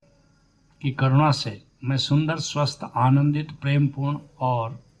की करुणा से मैं सुंदर, स्वस्थ, आनंदित, प्रेमपूर्ण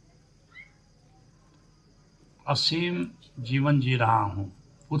और असीम जीवन जी रहा हूँ।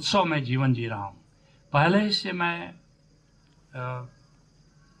 उत्सव में जीवन जी रहा हूँ। पहले ही से मैं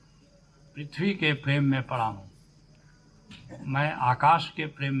पृथ्वी के प्रेम में पड़ा हूँ। मैं आकाश के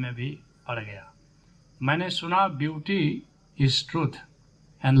प्रेम में भी पड़ गया। मैंने सुना beauty is truth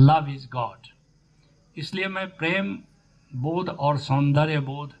and love is God. इसलिए मैं प्रेम बोध और सौंदर्य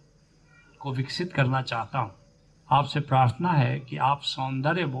बोध को विकसित करना चाहता हूँ। आपसे प्रार्थना है कि आप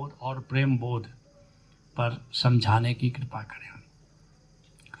सौंदर्य बोध और प्रेम बोध पर समझाने की कृपा करें।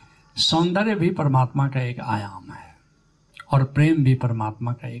 सौंदर्य भी परमात्मा का एक आयाम है और प्रेम भी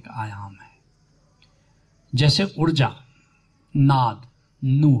परमात्मा का एक आयाम है। जैसे ऊर्जा, नाद,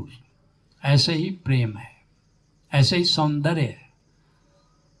 नूर, ऐसे ही प्रेम है, ऐसे ही सौंदर्य है।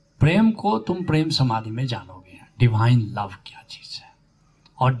 प्रेम को तुम प्रेम समाधि में जानोगे, डिवाइन लव क्या चीज है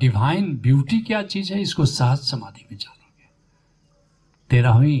और डिवाइन ब्यूटी क्या चीज है, इसको सहज समाधि में जानोगे।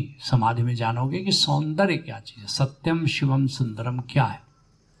 13वीं समाधि में जानोगे कि सौंदर्य क्या चीज है, सत्यम शिवम सुंदरम क्या है।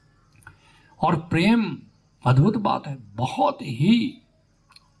 और प्रेम अद्भुत बात है, बहुत ही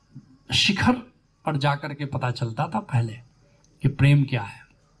शिखर पर जाकर के पता चलता था पहले कि प्रेम क्या है।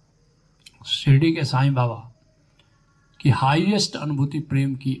 शिरडी के साईं बाबा की हाईएस्ट अनुभूति,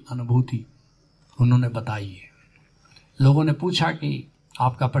 प्रेम की अनुभूति उन्होंने बताई है। लोगों ने पूछा कि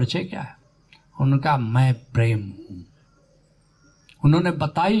आपका परिचय क्या है, उन्होंने कहा मैं प्रेम हूं। उन्होंने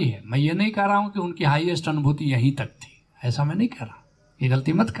बताई है। मैं ये नहीं कह रहा हूं कि उनकी हाईएस्ट अनुभूति यहीं तक थी, ऐसा मैं नहीं कह रहा, ये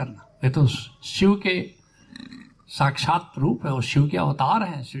गलती मत करना। ये तो शिव के साक्षात रूप है और शिव के अवतार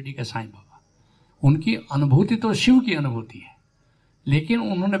हैं शिरडी के साईं बाबा। उनकी अनुभूति तो शिव की अनुभूति है, लेकिन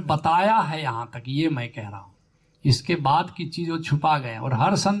उन्होंने बताया है यहाँ तक, ये मैं कह रहा हूँ। इसके बाद की चीज वो छुपा गए। और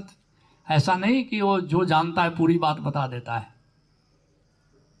हर संत ऐसा नहीं कि वो जो जानता है पूरी बात बता देता है,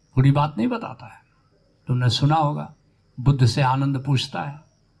 पूरी बात नहीं बताता है। तुमने सुना होगा, बुद्ध से आनंद पूछता है,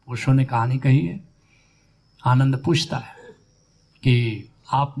 ओशो ने कहानी कही है। आनंद पूछता है कि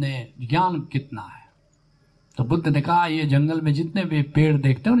आपने ज्ञान कितना है, तो बुद्ध ने कहा ये जंगल में जितने भी पेड़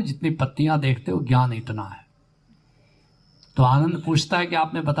देखते हो ना, जितनी पत्तियां देखते हो, ज्ञान इतना है। तो आनंद पूछता है कि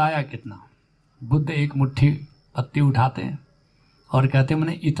आपने बताया कितना। बुद्ध एक मुट्ठी पत्ती उठाते हैं और कहते हैं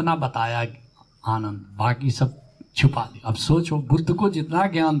मैंने इतना बताया आनंद, बाकी सब छुपा दिया। अब सोचो, बुद्ध को जितना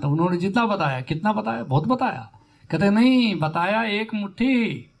ज्ञान था, उन्होंने जितना बताया, कितना बताया, बहुत बताया। कहते नहीं, बताया एक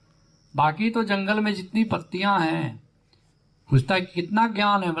मुट्ठी, बाकी तो जंगल में जितनी पत्तियां हैं। पूछता है कितना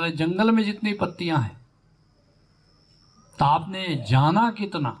ज्ञान है, बोले जंगल में जितनी पत्तियां हैं। तो आपने जाना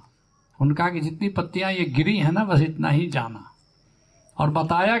कितना? उनका कि जितनी पत्तियां ये गिरी है ना, बस इतना ही जाना। और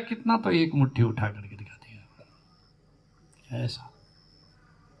बताया कितना? तो एक मुट्ठी उठा करके दिखा दिया। ऐसा।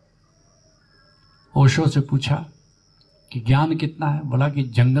 ओशो से पूछा कि ज्ञान कितना है, बोला कि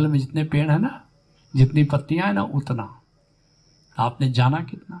जंगल में जितने पेड़ है ना, जितनी पत्तियां है ना, उतना। आपने जाना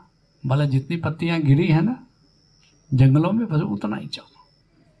कितना? बोला जितनी पत्तियां गिरी है ना जंगलों में, बस उतना ही जाना।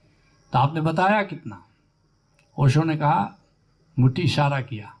 तो आपने बताया कितना? ओशो ने कहा, मुट्ठी इशारा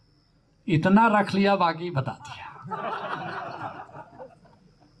किया, इतना रख लिया, बाकी बता दिया।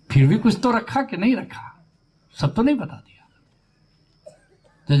 फिर भी कुछ तो रखा कि नहीं रखा, सब तो नहीं बता दिया।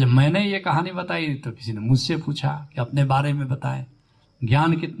 तो जब मैंने ये कहानी बताई तो किसी ने मुझसे पूछा कि अपने बारे में बताएं,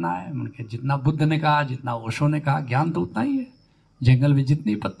 ज्ञान कितना है। मैंने जितना बुद्ध ने कहा, जितना ओशो ने कहा, ज्ञान तो उतना ही है। जंगल में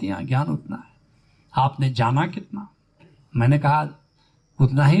जितनी पत्तियां, ज्ञान उतना है। आपने जाना कितना? मैंने कहा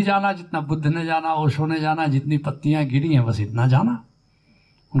उतना ही जाना जितना बुद्ध ने जाना, ओशो ने जाना, जितनी पत्तियां गिरी हैं बस इतना जाना।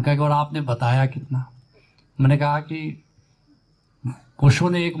 उनका और आपने बताया कितना? मैंने कहा कि ओशो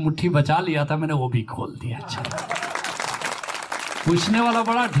ने एक मुट्ठी बचा लिया था, मैंने वो भी खोल दिया। अच्छा। पूछने वाला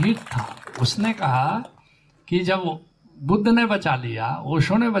बड़ा ढीठ था। उसने कहा कि जब बुद्ध ने बचा लिया,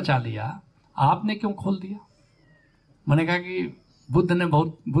 ओशो ने बचा लिया, आपने क्यों खोल दिया? मैंने कहा कि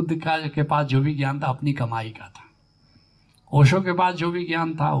बुद्ध के पास जो भी ज्ञान था अपनी कमाई का था। ओशो के पास जो भी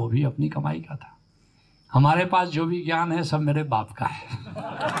ज्ञान था वो भी अपनी कमाई का था। हमारे पास जो भी ज्ञान है सब मेरे बाप का है।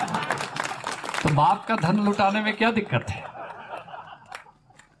 तो बाप का धन लुटाने में क्या दिक्कत है?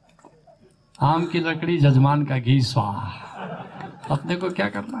 आम की लकड़ी जजमान का घी स्वाहा, अपने को क्या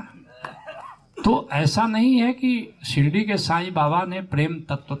करना है? तो ऐसा नहीं है कि शिरडी के साईं बाबा ने प्रेम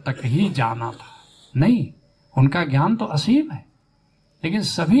तत्व तक ही जाना था, नहीं, उनका ज्ञान तो असीम है। लेकिन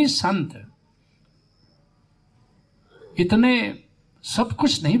सभी संत इतने सब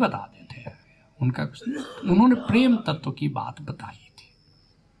कुछ नहीं बता देते, उनका कुछ नहीं। उन्होंने प्रेम तत्व की बात बताई थी,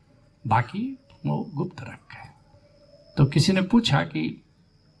 बाकी वो गुप्त रख गए। तो किसी ने पूछा कि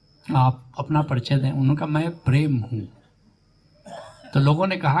आप अपना परिचय दें। उन्होंने कहा मैं प्रेम हूं। तो लोगों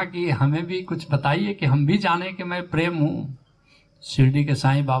ने कहा कि हमें भी कुछ बताइए कि हम भी जाने कि मैं प्रेम हूं। शिरडी के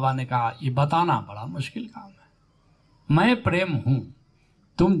साईं बाबा ने कहा, ये बताना बड़ा मुश्किल काम है, मैं प्रेम हूं,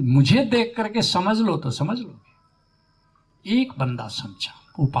 तुम मुझे देख करके समझ लो तो समझ लोगे। एक बंदा समझा,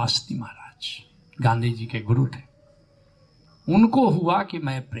 उपासनी महाराज गांधी जी के गुरु थे, उनको हुआ कि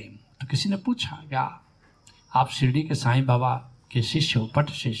मैं प्रेम हूं। तो किसी ने पूछा, क्या आप शिरडी के साईं बाबा के शिष्य हो, पट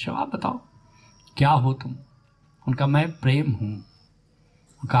शिष्य हो, आप बताओ क्या हो तुम? उनका मैं प्रेम हूं।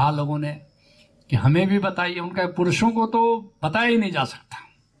 कहा लोगों ने कि हमें भी बताइए। उनका पुरुषों को तो बताया ही नहीं जा सकता,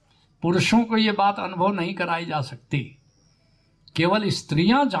 पुरुषों को ये बात अनुभव नहीं कराई जा सकती, केवल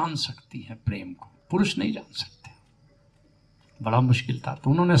स्त्रियां जान सकती हैं प्रेम को, पुरुष नहीं जान सकते। बड़ा मुश्किल था। तो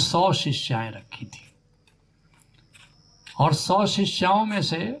उन्होंने 100 शिष्याएं रखी थी और 100 शिष्याओं में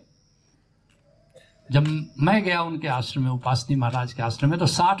से जब मैं गया उनके आश्रम में, उपासनी महाराज के आश्रम में, तो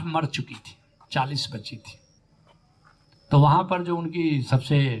 60 मर चुकी थी, 40 बची थी। तो वहां पर जो उनकी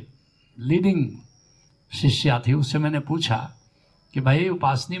सबसे लीडिंग शिष्या थी, उससे मैंने पूछा कि भाई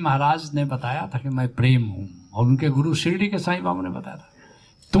उपासनी महाराज ने बताया था कि मैं प्रेम हूं, और उनके गुरु शिरडी के साईं बाबा ने बताया था,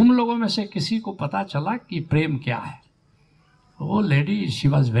 तुम लोगों में से किसी को पता चला कि प्रेम क्या है? वो lady, she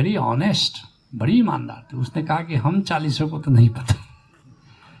was very honest, बड़ी ईमानदार थी। उसने कहा कि हम 40 को तो नहीं पता,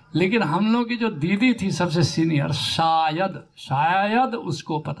 लेकिन हम लोग की जो दीदी थी सबसे सीनियर, शायद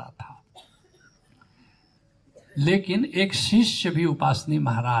उसको पता था। लेकिन एक शिष्य भी उपासनी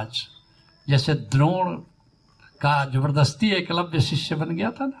महाराज, जैसे द्रोण का जबरदस्ती एकलव्य शिष्य बन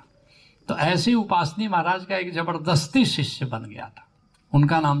गया था ना, तो ऐसे ही उपासनी महाराज का एक जबरदस्ती शिष्य बन गया था।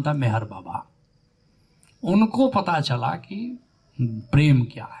 उनका नाम था मेहर बाबा। उनको पता चला कि प्रेम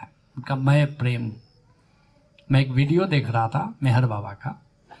क्या है। उनका मैं प्रेम, मैं एक वीडियो देख रहा था मेहर बाबा का,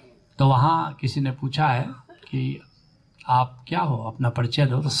 तो वहाँ किसी ने पूछा है कि आप क्या हो, अपना परिचय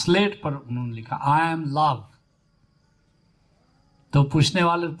दो। तो स्लेट पर उन्होंने लिखा, आई एम लव। तो पूछने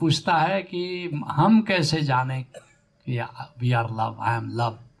वाले पूछता है कि हम कैसे जाने कि we are love, I am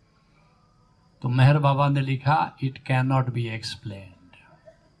love? तो मेहर बाबा ने लिखा, it can not be explained,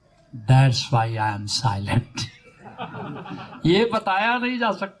 that's why I am silent. ये बताया नहीं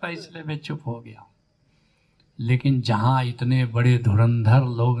जा सकता, इसलिए मैं चुप हो गया। लेकिन जहां इतने बड़े धुरंधर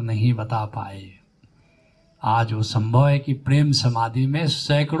लोग नहीं बता पाए, आज वो संभव है कि प्रेम समाधि में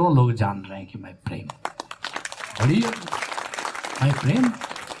सैकड़ों लोग जान रहे हैं कि मैं प्रेम, बड़ी मैं प्रेम।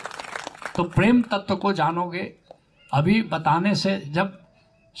 तो प्रेम तत्व को जानोगे अभी बताने से, जब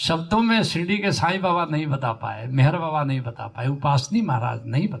शब्दों में शिरडी के साईं बाबा नहीं बता पाए, मेहर बाबा नहीं बता पाए, उपासनी महाराज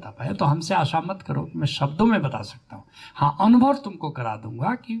नहीं बता पाए, तो हमसे आशा मत करो कि मैं शब्दों में बता सकता हूँ। हाँ, अनुभव तुमको करा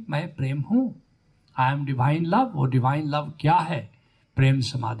दूंगा कि मैं प्रेम हूँ, आई एम डिवाइन लव। वो डिवाइन लव क्या है, प्रेम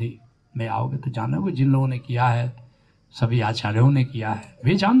समाधि में आओगे तो जानोगे। जिन लोगों ने किया है, सभी आचार्यों ने किया है,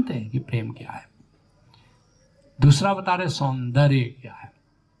 वे जानते हैं कि प्रेम क्या है। दूसरा बता रहे सौंदर्य क्या है।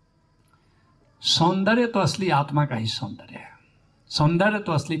 सौंदर्य तो असली आत्मा का ही सौंदर्य है, सौंदर्य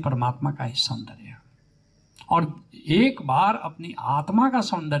तो असली परमात्मा का ही सौंदर्य है। और एक बार अपनी आत्मा का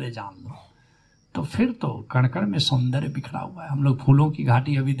सौंदर्य जान लो तो फिर तो कण कण में सौंदर्य बिखरा हुआ है। हम लोग फूलों की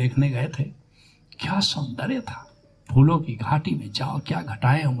घाटी अभी देखने गए थे, क्या सौंदर्य था। फूलों की घाटी में जाओ, क्या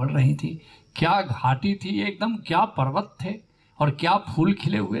घटाएं उमड़ रही थी, क्या घाटी थी एकदम, क्या पर्वत थे और क्या फूल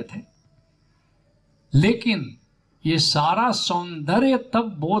खिले हुए थे। लेकिन ये सारा सौंदर्य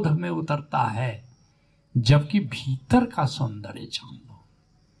तब बोध में उतरता है जबकि भीतर का सौंदर्य जान लो।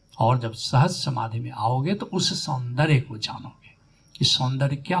 और जब सहज समाधि में आओगे तो उस सौंदर्य को जानोगे कि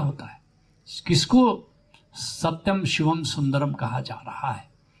सौंदर्य क्या होता है, किसको सत्यम शिवम सुंदरम कहा जा रहा है।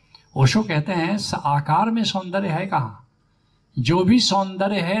 ओशो कहते हैं आकार में सौंदर्य है कहाँ, जो भी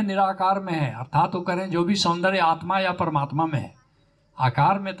सौंदर्य है निराकार में है। अर्थात वो करें जो भी सौंदर्य आत्मा या परमात्मा में है,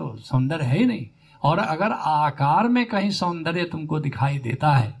 आकार में तो सौंदर्य है ही नहीं। और अगर आकार में कहीं सौंदर्य तुमको दिखाई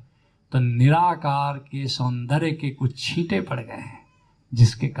देता है तो निराकार के सौंदर्य के कुछ छींटे पड़ गए हैं,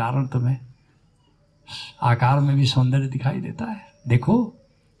 जिसके कारण तुम्हें आकार में भी सौंदर्य दिखाई देता है। देखो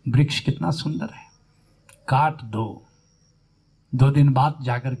वृक्ष कितना सुंदर है, काट दो, 2 दिन बाद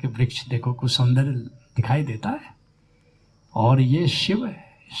जाकर के वृक्ष देखो, कुछ सौंदर्य दिखाई देता है। और ये शिव है,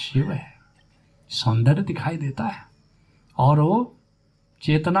 शिव है, सौंदर्य दिखाई देता है। और वो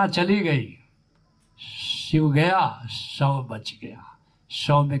चेतना चली गई, शिव गया, शव बच गया।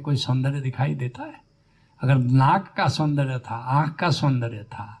 शव में कोई सौंदर्य दिखाई देता है? अगर नाक का सौंदर्य था, आंख का सौंदर्य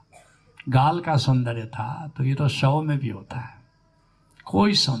था, गाल का सौंदर्य था, तो ये तो शव में भी होता है।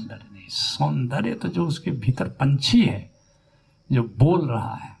 कोई सौंदर्य नहीं। सौंदर्य तो जो उसके भीतर पंछी है जो बोल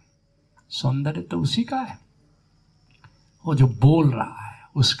रहा है, सौंदर्य तो उसी का है। वो जो बोल रहा है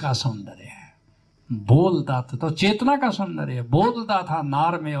उसका सौंदर्य है। बोलता तो चेतना का सौंदर्य है। बोलता था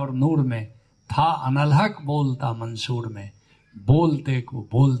नार में और नूर में, था अनलहक बोलता मंसूर में। बोलते को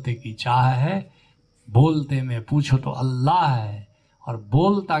बोलते की चाह है, बोलते में पूछो तो अल्लाह है, और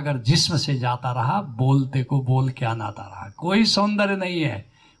बोलता अगर जिस्म से जाता रहा, बोलते को बोल क्या नाता रहा। कोई सौंदर्य नहीं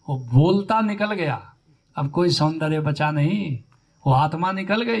है, वो बोलता निकल गया, अब कोई सौंदर्य बचा नहीं। वो आत्मा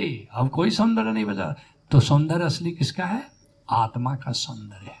निकल गई, अब कोई सौंदर्य नहीं बचा। तो सौंदर्य असली किसका है? आत्मा का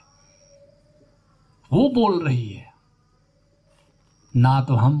सौंदर्य है। वो बोल रही है। ना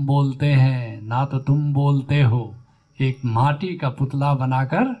तो हम बोलते हैं, ना तो तुम बोलते हो। एक माटी का पुतला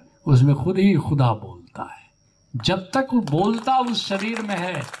बनाकर उसमें खुद ही खुदा बोलता है। जब तक वो बोलता उस शरीर में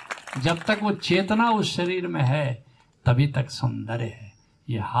है, जब तक वो चेतना उस शरीर में है, तभी तक सौंदर्य है।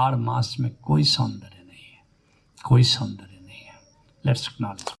 ये हाड़ मांस में कोई सौंदर्य नहीं है, कोई सौंदर्य नहीं है। Let's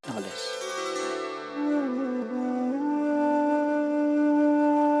acknowledge.